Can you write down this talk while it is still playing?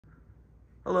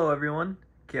Hello everyone,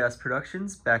 Chaos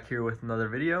Productions back here with another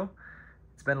video.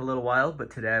 It's been a little while, but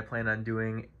today I plan on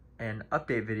doing an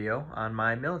update video on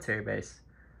my military base.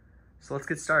 So let's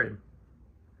get started.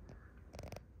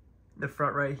 In the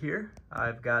front right here,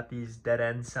 I've got these dead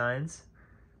end signs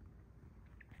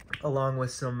along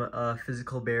with some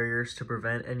physical barriers to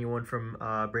prevent anyone from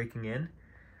breaking in.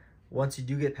 Once you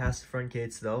do get past the front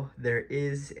gates though, there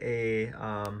is a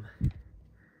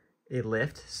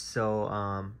lift,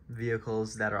 so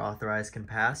vehicles that are authorized can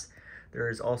pass. There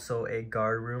is also a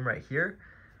guard room right here,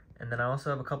 and then I also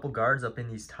have a couple guards up in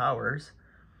these towers.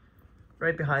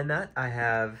 Right behind that, I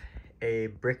have a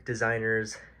Brick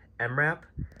Designers MRAP.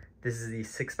 This is the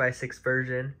 6x6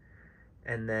 version,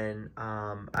 and then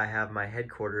I have my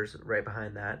headquarters right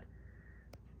behind that.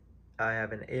 I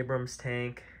have an Abrams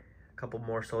tank, a couple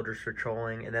more soldiers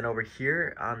patrolling, and then over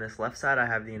here on this left side, I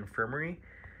have the infirmary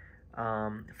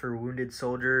for wounded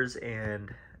soldiers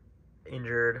and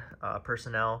injured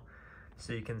personnel.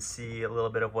 So you can see a little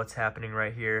bit of what's happening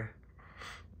right here.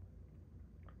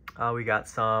 We got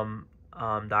some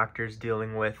doctors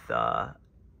dealing with a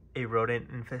rodent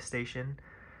infestation,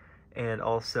 and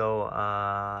also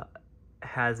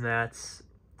hazmats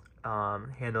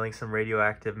handling some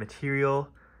radioactive material.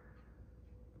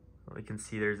 We can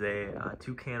see there's a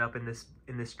toucan up in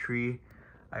this tree.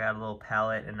 I got a little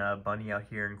pallet and a bunny out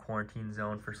here in quarantine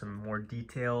zone for some more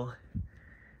detail.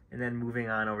 And then moving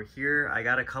on over here, I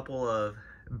got a couple of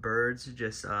birds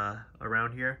just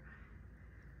around here.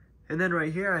 And then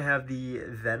right here I have the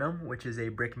Venom, which is a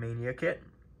Brickmania kit.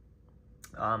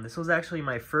 This was actually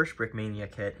my first Brickmania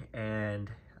kit,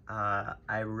 and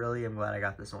I really am glad I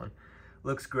got this one.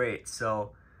 Looks great.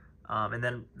 So, and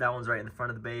then that one's right in the front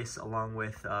of the base, along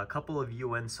with a couple of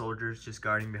UN soldiers just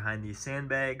guarding behind these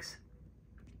sandbags.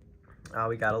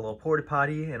 We got a little porta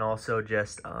potty, and also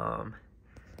just a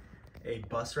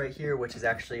bus right here, which is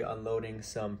actually unloading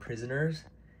some prisoners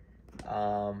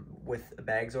with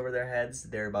bags over their heads.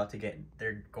 They're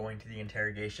going to the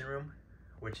interrogation room,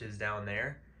 which is down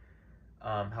there.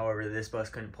 However, this bus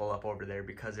couldn't pull up over there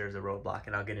because there's a roadblock,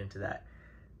 and I'll get into that.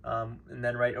 And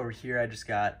then right over here, I just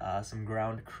got some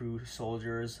ground crew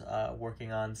soldiers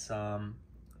working on some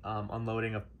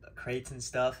unloading of crates and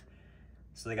stuff.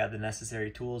 So they got the necessary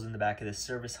tools in the back of this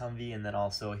service Humvee, and then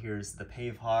also here's the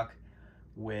Pave Hawk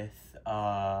with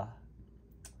a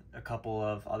couple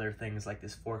of other things like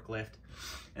this forklift,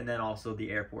 and then also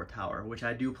the airport tower, which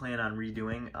I do plan on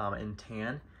redoing in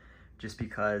tan, just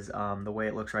because the way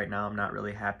it looks right now, I'm not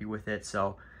really happy with it.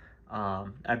 So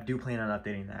I do plan on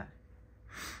updating that.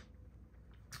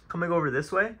 Coming over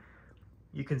this way,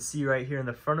 you can see right here in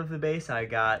the front of the base, I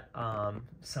got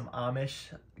some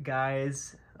Amish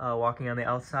guys walking on the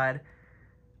outside,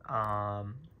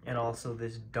 and also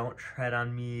this "Don't Tread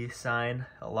on Me" sign,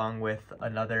 along with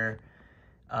another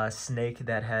snake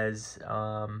that has,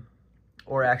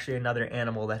 or actually another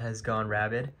animal that has gone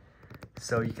rabid.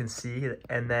 So you can see,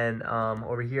 and then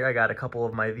over here I got a couple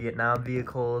of my Vietnam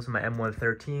vehicles, my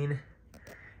M113,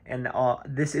 and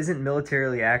this isn't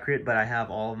militarily accurate, but I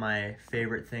have all of my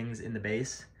favorite things in the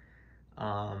base.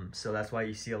 So that's why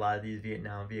you see a lot of these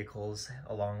Vietnam vehicles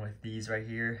along with these right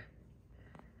here.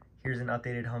 Here's an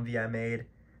updated Humvee I made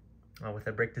with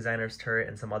a Brick Designers turret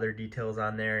and some other details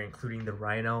on there, including the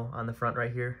rhino on the front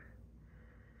right here.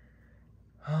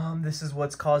 This is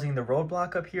what's causing the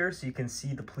roadblock up here. So you can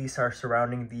see the police are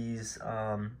surrounding these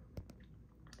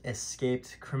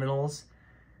escaped criminals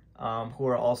who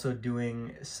are also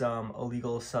doing some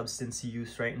illegal substance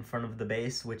use right in front of the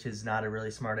base, which is not a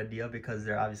really smart idea because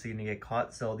they're obviously going to get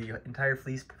caught. So the entire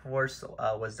police force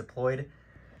was deployed,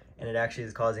 and it actually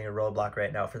is causing a roadblock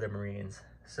right now for the Marines.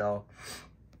 So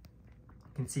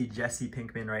you can see Jesse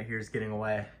Pinkman right here is getting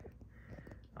away.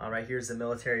 Right here's the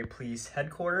military police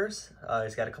headquarters.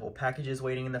 He's got a couple packages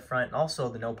waiting in the front, and also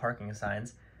the no parking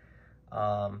signs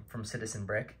from Citizen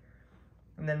Brick.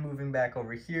 And then moving back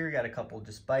over here, got a couple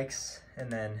just bikes, and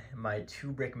then my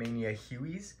two Brickmania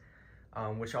Hueys,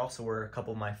 which also were a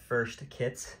couple of my first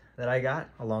kits that I got,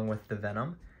 along with the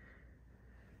Venom.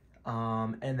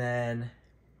 And then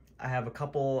I have a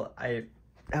couple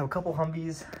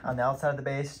Humvees on the outside of the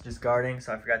base, just guarding,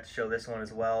 so I forgot to show this one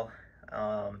as well.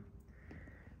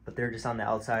 But they're just on the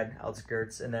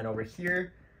outskirts. And then over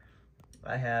here,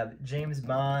 I have James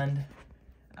Bond,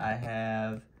 I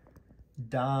have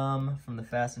Dom from the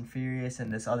Fast and Furious,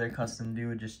 and this other custom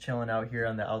dude just chilling out here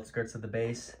on the outskirts of the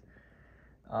base.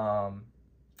 And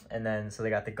then, so they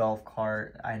got the golf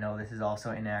cart. I know this is also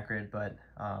inaccurate, but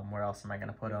where else am I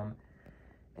gonna put them?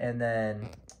 And then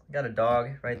got a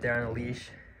dog right there on a leash,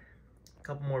 a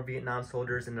couple more Vietnam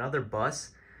soldiers, and another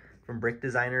bus from brick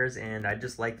designers, and I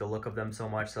just like the look of them so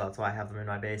much, so that's why I have them in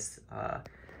my base.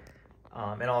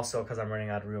 And also because I'm running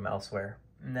out of room elsewhere.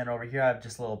 And then over here I have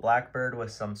just a little blackbird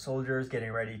with some soldiers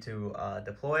getting ready to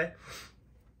deploy.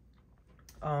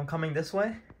 Coming this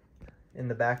way in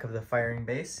the back of the firing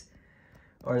base,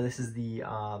 or this is the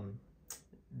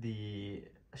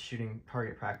shooting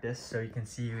target practice. So you can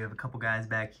see we have a couple guys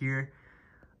back here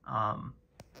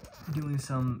doing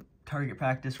some target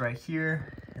practice right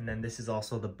here, and then this is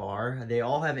also the bar. They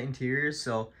all have interiors,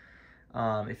 so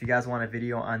if you guys want a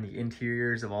video on the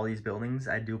interiors of all these buildings,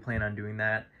 I do plan on doing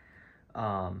that,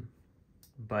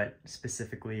 but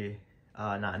specifically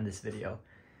not in this video.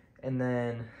 And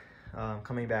then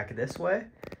coming back this way,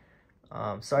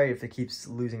 sorry if it keeps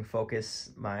losing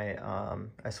focus. I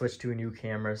switched to a new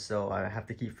camera, so I have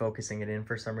to keep focusing it in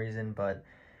for some reason. But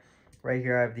right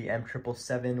here I have the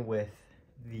M777 with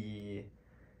the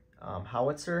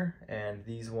howitzer, and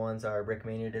these ones are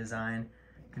Brickmania design.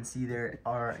 You can see there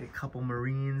are a couple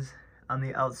Marines on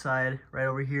the outside right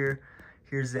over here.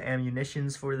 Here's the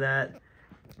ammunitions for that.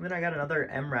 And then I got another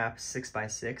MRAP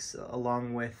 6x6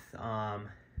 along with,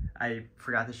 I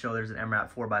forgot to show there's an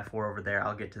MRAP 4x4 over there.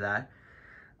 I'll get to that.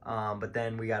 But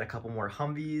then we got a couple more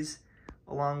Humvees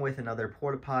along with another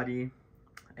porta potty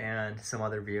and some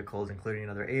other vehicles, including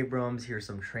another Abrams. Here's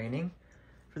some training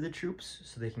for the troops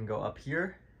so they can go up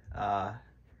here.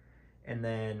 And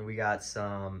then we got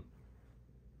some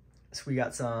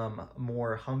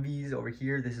more Humvees over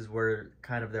here. This is where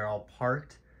kind of they're all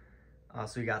parked.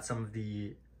 So we got some of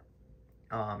the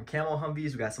camo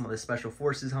Humvees, we got some of the Special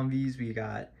Forces Humvees, we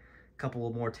got a couple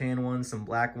of more tan ones, some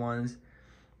black ones,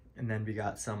 and then we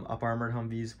got some up armored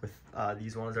Humvees with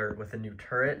these ones are with a new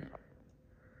turret,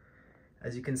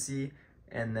 as you can see.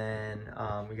 And then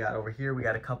we got over here, we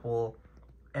got a couple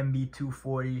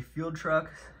MB240 field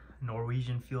trucks,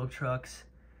 Norwegian field trucks,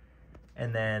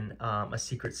 and then a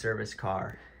Secret Service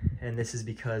car. And this is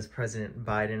because President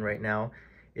Biden right now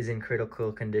is in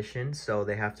critical condition, so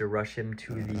they have to rush him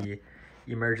to the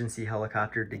emergency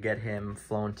helicopter to get him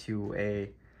flown to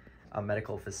a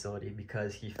medical facility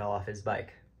because he fell off his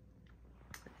bike.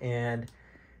 And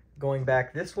going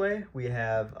back this way, we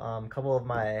have a couple of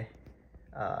my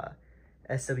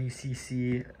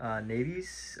SWCC Navy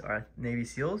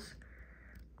SEALs.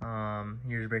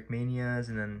 Here's Brickmanias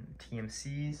and then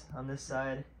TMCs on this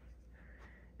side.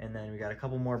 And then we got a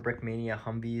couple more Brickmania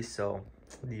Humvees, so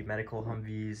the medical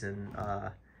Humvees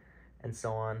and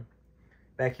so on.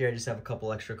 Back here I just have a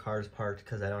couple extra cars parked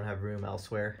because I don't have room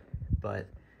elsewhere. But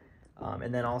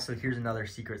and then also here's another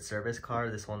Secret Service car.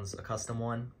 This one's a custom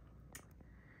one.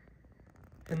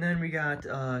 And then we got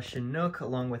Chinook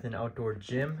along with an outdoor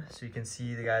gym, so you can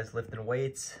see the guys lifting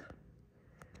weights,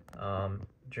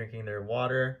 drinking their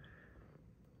water,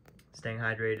 staying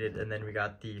hydrated. And then we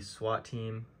got the SWAT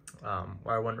team,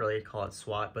 or I wouldn't really call it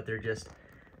SWAT, but they're just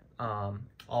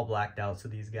all blacked out, so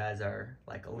these guys are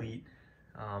like elite.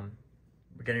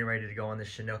 We're getting ready to go on the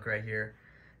Chinook right here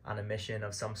on a mission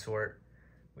of some sort.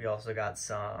 We also got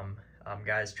some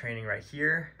guys training right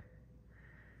here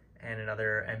and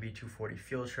another MB240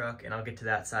 field truck, and I'll get to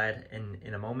that side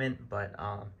in a moment, but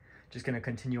just gonna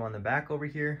continue on the back over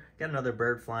here. Got another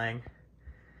bird flying,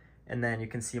 and then you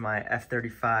can see my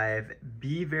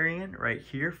F-35B variant right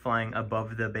here flying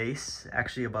above the base,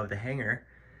 actually above the hangar.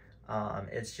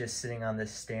 It's just sitting on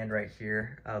this stand right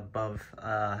here above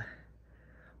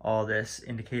all this,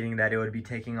 indicating that it would be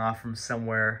taking off from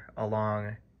somewhere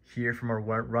along here from a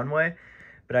runway,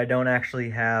 but I don't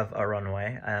actually have a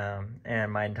runway,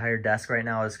 and my entire desk right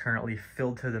now is currently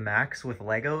filled to the max with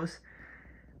Legos,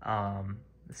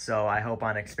 so I hope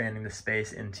on expanding the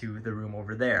space into the room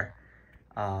over there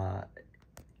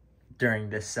during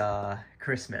this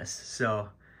Christmas. So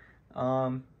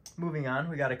moving on,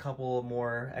 we got a couple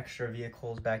more extra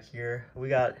vehicles back here. We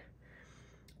got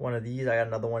one of these, I got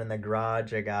another one in the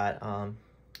garage. I got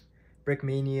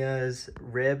Brickmania's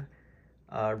RIB,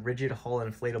 rigid hull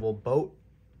inflatable boat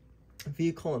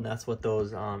vehicle, and that's what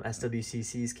those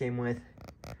SWCCs came with.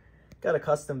 Got a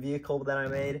custom vehicle that I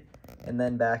made, and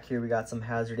then back here we got some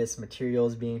hazardous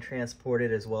materials being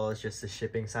transported, as well as just the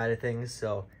shipping side of things.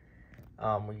 So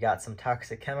we got some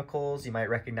toxic chemicals, you might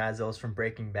recognize those from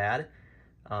Breaking Bad.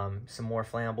 Some more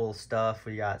flammable stuff.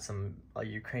 We got some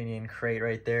Ukrainian crate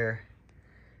right there,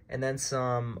 and then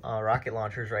some rocket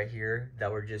launchers right here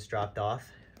that were just dropped off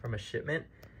from a shipment,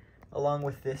 along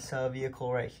with this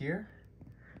vehicle right here.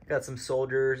 Got some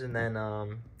soldiers, and then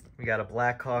we got a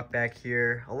Black Hawk back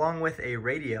here, along with a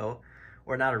radio,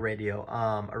 or not a radio,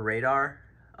 a radar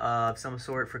of some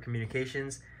sort for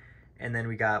communications. And then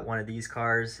we got one of these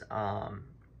cars,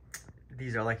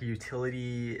 these are like a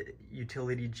utility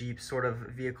Jeep sort of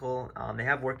vehicle. They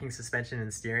have working suspension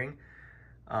and steering.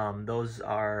 Those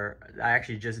are, I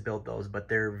actually just built those, but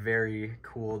they're very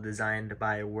cool, designed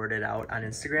by Worded Out on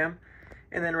Instagram.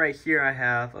 And then right here I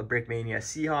have a Brickmania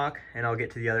Seahawk, and I'll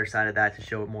get to the other side of that to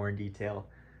show it more in detail.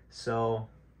 So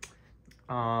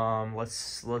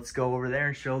let's go over there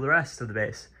and show the rest of the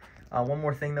base. One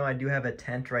more thing though, I do have a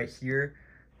tent right here,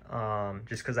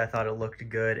 just because I thought it looked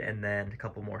good, and then a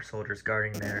couple more soldiers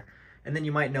guarding there. And then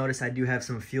you might notice I do have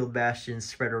some field bastions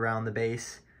spread around the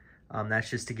base. That's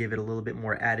just to give it a little bit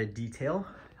more added detail.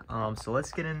 So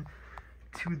let's get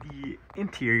into the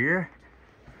interior.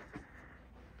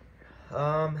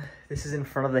 This is in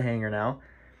front of the hangar now.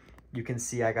 You can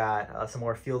see I got some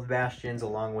more field bastions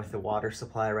along with the water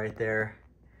supply right there.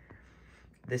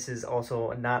 This is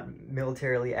also not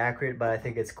militarily accurate, but I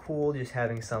think it's cool just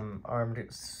having some armed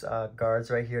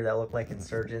guards right here that look like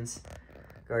insurgents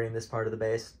guarding this part of the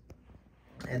base.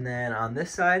 And then on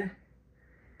this side,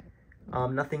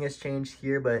 nothing has changed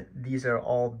here, but these are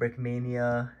all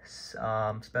Brickmania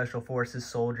Special Forces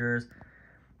soldiers.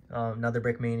 Another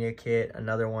Brickmania kit,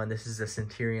 another one. This is a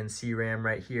Centurion C-Ram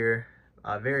right here.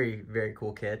 Very, very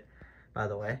cool kit, by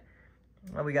the way.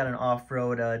 We got an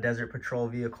off-road desert patrol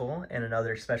vehicle and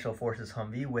another Special Forces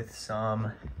Humvee with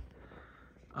some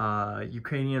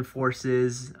Ukrainian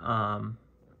forces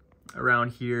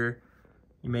around here.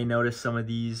 You may notice some of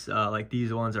these, like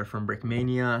these ones are from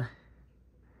Brickmania.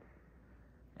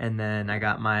 And then I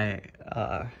got my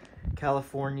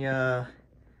California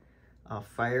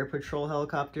fire patrol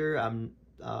helicopter. I'm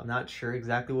not sure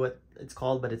exactly what it's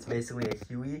called, but it's basically a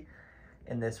Huey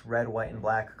in this red, white, and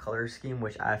black color scheme,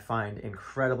 which I find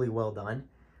incredibly well done.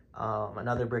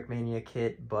 Another Brickmania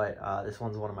kit, but this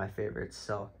one's one of my favorites.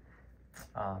 So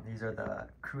these are the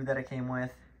crew that it came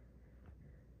with.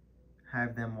 I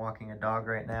have them walking a dog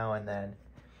right now. And then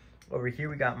over here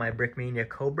we got my Brickmania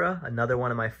Cobra, another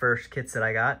one of my first kits that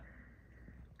I got.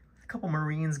 A couple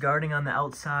Marines guarding on the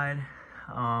outside.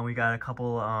 We got a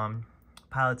couple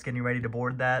pilots getting ready to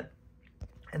board that.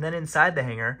 And then inside the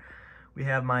hangar, we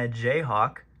have my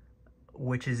Jayhawk,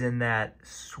 which is in that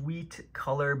sweet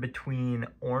color between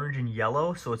orange and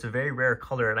yellow. So it's a very rare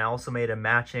color. And I also made a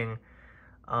matching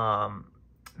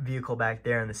vehicle back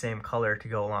there in the same color to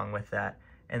go along with that.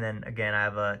 And then again, I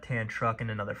have a tan truck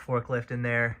and another forklift in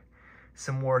there.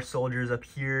 Some more soldiers up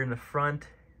here in the front.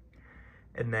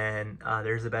 And then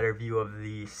there's a better view of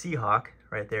the Seahawk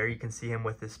right there. You can see him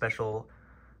with his special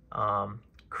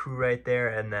crew right there.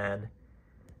 And then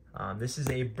this is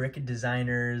a Brick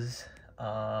Designers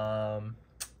MATV.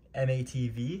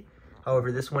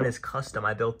 However, this one is custom.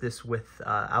 I built this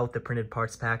without the printed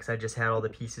parts packs. I just had all the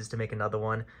pieces to make another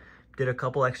one. Did a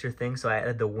couple extra things. So I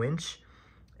added the winch,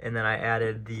 and then I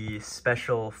added the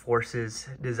Special Forces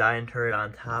design turret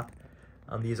on top.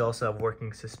 These also have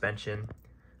working suspension.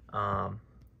 And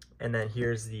then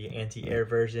here's the anti-air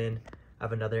version. I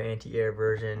have another anti-air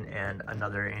version and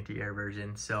another anti-air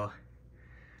version. So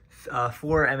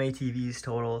 4 MATVs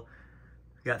total.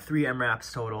 We got 3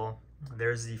 MRAPs total.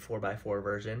 There's the 4x4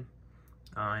 version.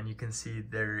 And you can see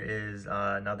there is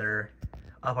another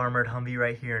up-armored Humvee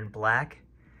right here in black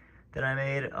that I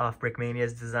made off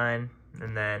Brickmania's design.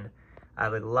 And then I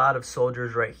have a lot of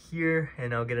soldiers right here,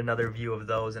 and I'll get another view of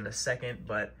those in a second.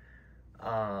 But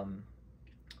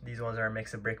these ones are a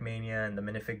mix of Brickmania and the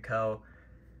Minifig Co.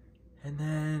 And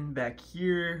then back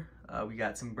here, we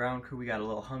got some ground crew. We got a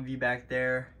little Humvee back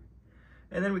there.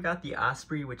 And then we got the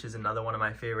Osprey, which is another one of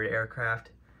my favorite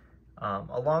aircraft,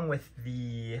 along with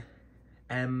the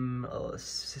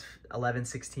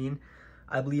M1116,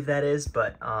 I believe that is,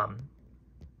 but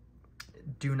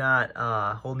do not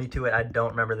hold me to it. I don't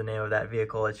remember the name of that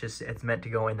vehicle. It's meant to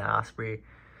go in the Osprey,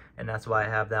 and that's why I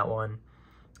have that one.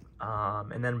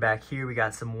 And then back here we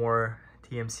got some more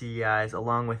TMC guys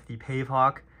along with the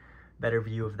Pavehawk. Better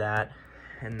view of that.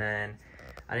 And then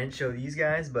I didn't show these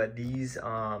guys, but these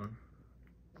are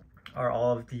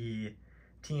all of the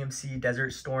TMC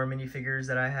Desert Storm minifigures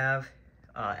that I have.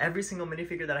 Every single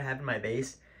minifigure that I have in my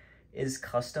base is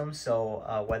custom,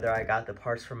 so whether I got the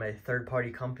parts from a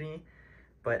third-party company,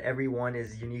 but every one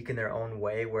is unique in their own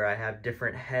way, where I have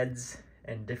different heads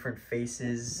and different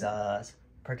faces,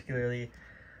 particularly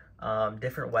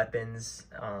different weapons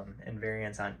and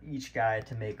variants on each guy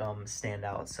to make them stand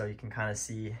out. So you can kind of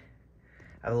see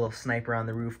I have a little sniper on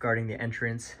the roof guarding the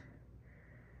entrance,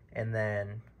 and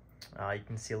then you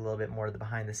can see a little bit more of the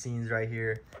behind the scenes right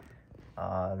here.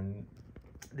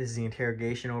 This is the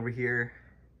interrogation over here.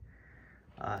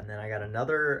 And then I got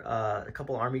a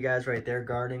couple army guys right there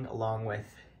guarding, along with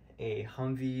a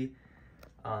Humvee,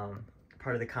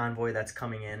 part of the convoy that's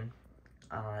coming in.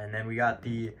 And then we got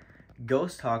the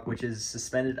Ghost Hawk, which is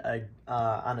suspended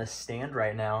on a stand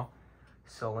right now.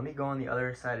 So let me go on the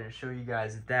other side and show you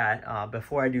guys that.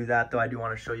 Before I do that though, I do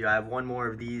want to show you, I have one more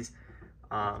of these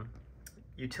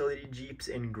utility Jeeps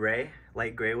in gray.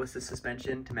 Light gray was the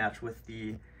suspension to match with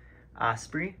the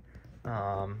Osprey.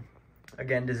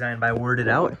 Again, designed by Worded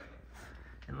Out.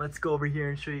 And let's go over here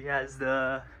and show you guys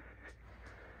the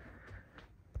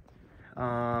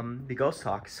Ghost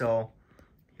Hawk. So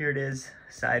here it is,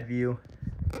 side view.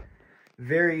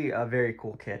 Very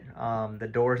cool kit. The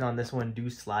doors on this one do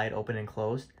slide open and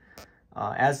closed,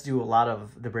 as do a lot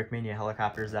of the Brickmania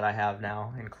helicopters that I have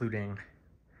now, including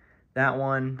that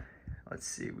one. Let's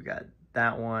see, we got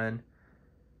that one,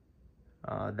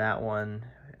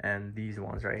 and these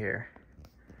ones right here.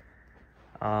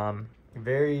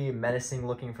 Very menacing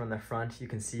looking from the front. You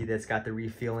can see that it's got the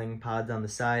refueling pods on the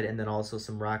side, and then also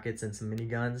some rockets and some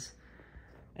miniguns.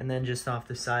 And then just off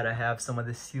the side, I have some of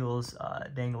the seals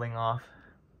dangling off,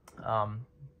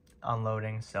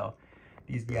 unloading. So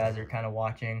these guys are kind of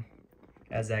watching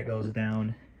as that goes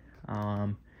down.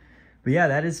 But yeah,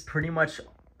 that is pretty much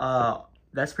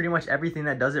everything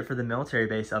that does it for the military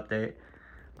base update.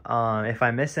 If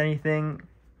I miss anything,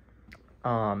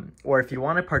 or if you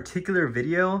want a particular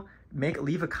video,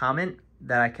 leave a comment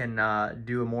that I can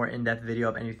do a more in-depth video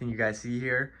of anything you guys see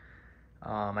here.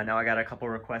 I know I got a couple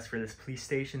requests for this police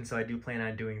station, so I do plan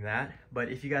on doing that. But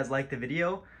if you guys like the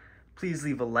video, please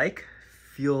leave a like.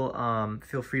 Feel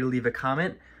free to leave a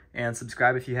comment and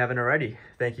subscribe if you haven't already.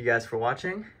 Thank you guys for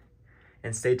watching,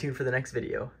 and stay tuned for the next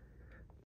video.